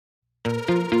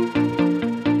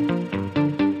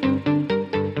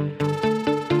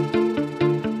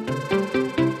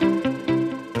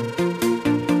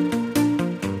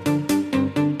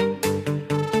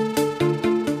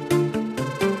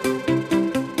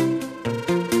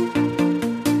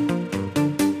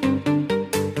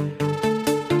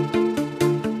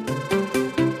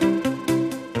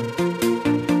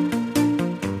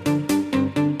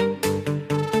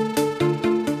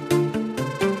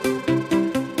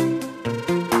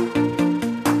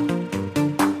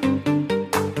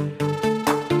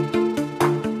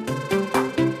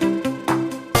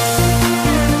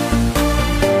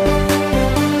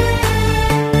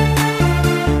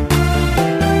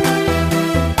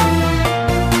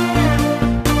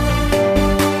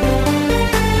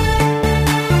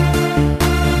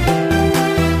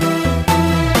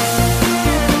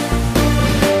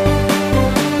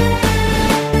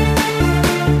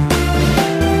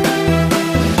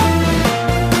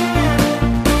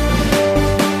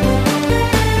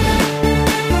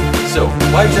So,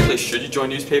 why exactly should you join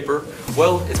newspaper?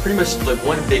 Well, it's pretty much like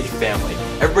one big family.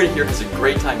 Everybody here has a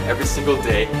great time every single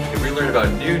day, and we learn about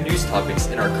new news topics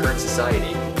in our current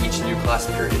society each new class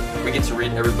period. We get to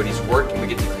read everybody's work, and we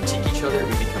get to critique each other.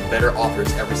 We become better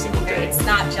authors every single day. It's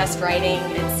not just writing,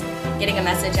 it's getting a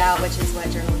message out, which is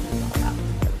what journalism is all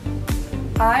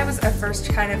about. I was at first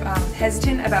kind of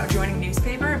hesitant about joining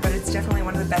newspaper, but it's definitely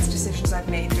one of the best decisions I've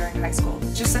made during high school.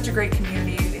 It's just such a great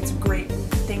community. It's a great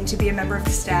thing to be a member of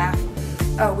the staff.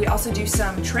 We also do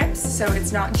some trips, so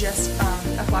it's not just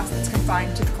a class that's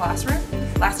confined to the classroom.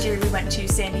 Last year we went to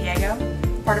San Diego,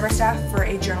 part of our staff, for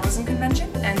a journalism convention,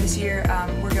 and this year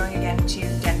we're going again to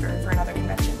Denver for another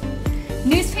convention.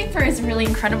 Newspaper is a really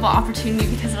incredible opportunity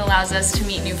because it allows us to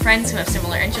meet new friends who have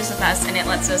similar interests with us, and it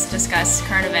lets us discuss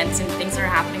current events and things that are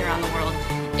happening around the world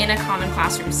in a common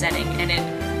classroom setting, and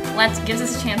it gives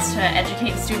us a chance to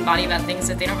educate the student body about things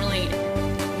that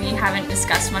we haven't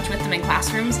discussed much with them in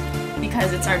classrooms,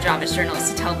 because it's our job as journalists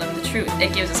to tell them the truth.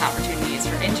 It gives us opportunities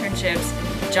for internships,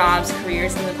 jobs,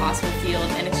 careers in the possible field,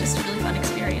 and it's just